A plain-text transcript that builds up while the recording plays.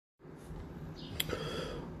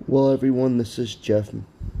Well, everyone, this is Jeff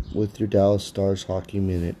with your Dallas Stars Hockey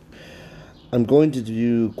Minute. I'm going to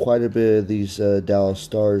do quite a bit of these Dallas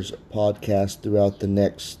Stars podcasts throughout the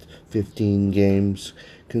next 15 games,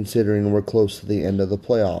 considering we're close to the end of the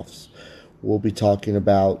playoffs. We'll be talking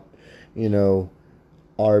about,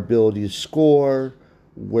 our ability to score,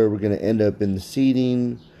 where we're going to end up in the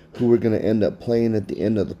seeding, who we're going to end up playing at the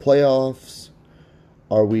end of the playoffs.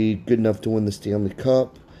 Are we good enough to win the Stanley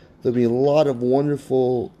Cup? There'll be a lot of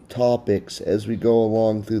wonderful topics as we go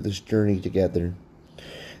along through this journey together.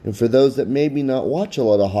 And for those that maybe not watch a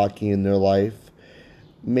lot of hockey in their life,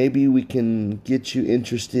 maybe we can get you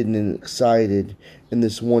interested and excited in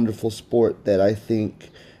this wonderful sport that I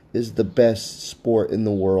think is the best sport in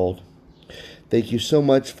the world. Thank you so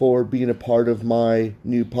much for being a part of my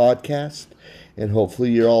new podcast, and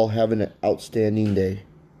hopefully you're all having an outstanding day.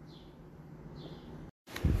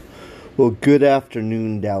 Well, good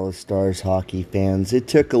afternoon, Dallas Stars hockey fans. It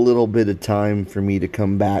took a little bit of time for me to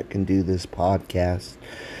come back and do this podcast.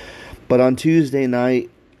 But on Tuesday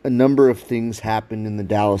night, a number of things happened in the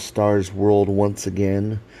Dallas Stars world once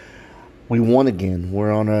again. We won again.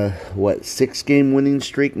 We're on a, 6-game winning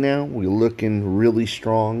streak now? We're looking really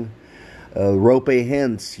strong.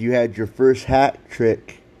 Hintz, you had your first hat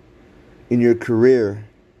trick in your career.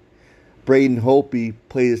 Braden Holbty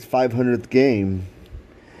played his 500th game.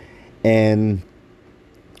 And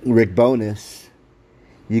Rick Bonus,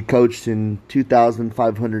 you coached in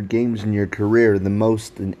 2,500 games in your career, the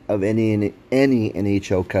most of any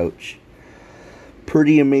NHL coach.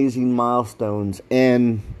 Pretty amazing milestones,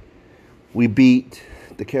 and we beat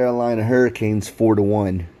the Carolina Hurricanes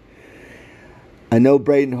 4-1. I know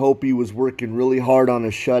Braden Holbty was working really hard on a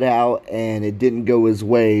shutout, and it didn't go his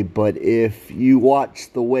way, but if you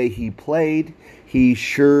watch the way he played, he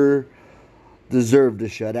sure deserved a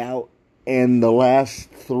shutout. And the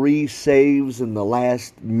last 3 saves in the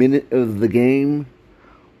last minute of the game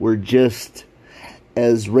were just,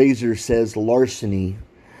 as Razor says, larceny.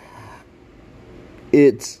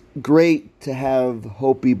 It's great to have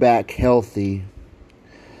Holbty back healthy.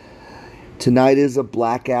 Tonight is a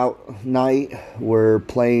blackout night. We're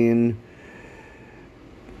playing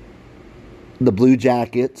the Blue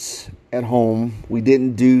Jackets at home. We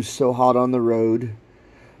didn't do so hot on the road.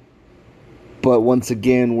 But once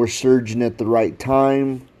again, we're surging at the right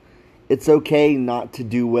time. It's okay not to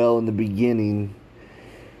do well in the beginning.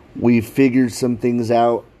 We've figured some things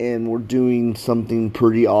out, and we're doing something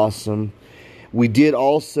pretty awesome. We did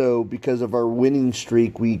also, because of our winning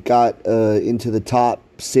streak, we got into the top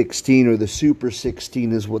 16, or the Super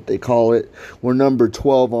 16 is what they call it. We're number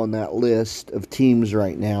 12 on that list of teams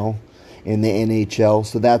right now in the NHL,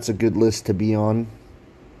 so that's a good list to be on.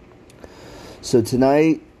 So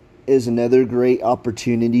tonight is another great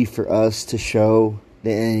opportunity for us to show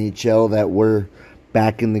the NHL that we're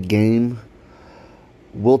back in the game.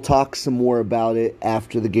 We'll talk some more about it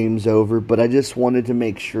after the game's over, but I just wanted to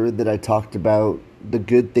make sure that I talked about the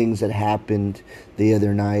good things that happened the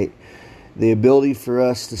other night. The ability for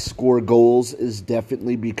us to score goals is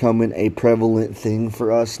definitely becoming a prevalent thing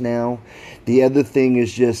for us now. The other thing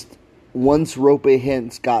is just, once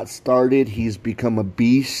Hintz got started, he's become a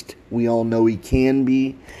beast. We all know he can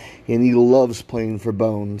be, and he loves playing for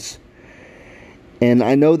Bones. And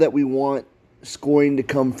I know that we want scoring to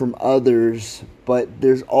come from others, but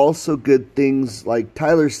there's also good things like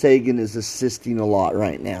Tyler Seguin is assisting a lot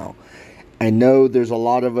right now. I know there's a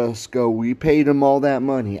lot of us go, we paid him all that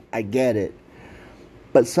money. I get it.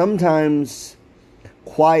 But sometimes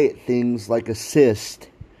quiet things like assist,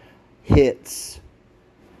 hits,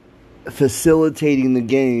 facilitating the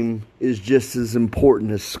game is just as important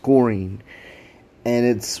as scoring. And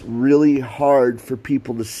it's really hard for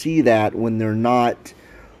people to see that when they're not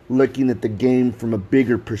looking at the game from a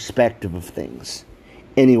bigger perspective of things.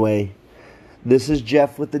 Anyway, this is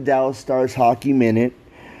Jeff with the Dallas Stars Hockey Minute.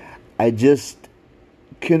 I just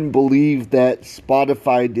couldn't believe that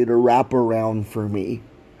Spotify did a wraparound for me.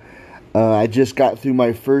 I just got through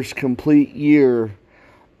my first complete year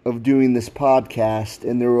of doing this podcast,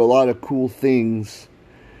 and there were a lot of cool things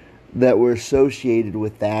that were associated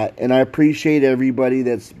with that, and I appreciate everybody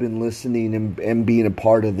that's been listening and being a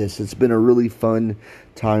part of this. It's been a really fun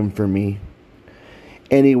time for me.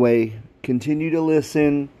 Anyway, continue to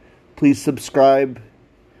listen. Please subscribe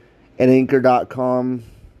at anchor.com.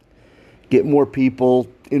 Get more people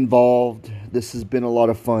involved. This has been a lot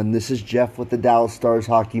of fun. This is Jeff with the Dallas Stars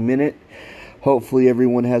Hockey Minute. Hopefully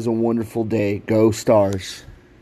everyone has a wonderful day. Go Stars.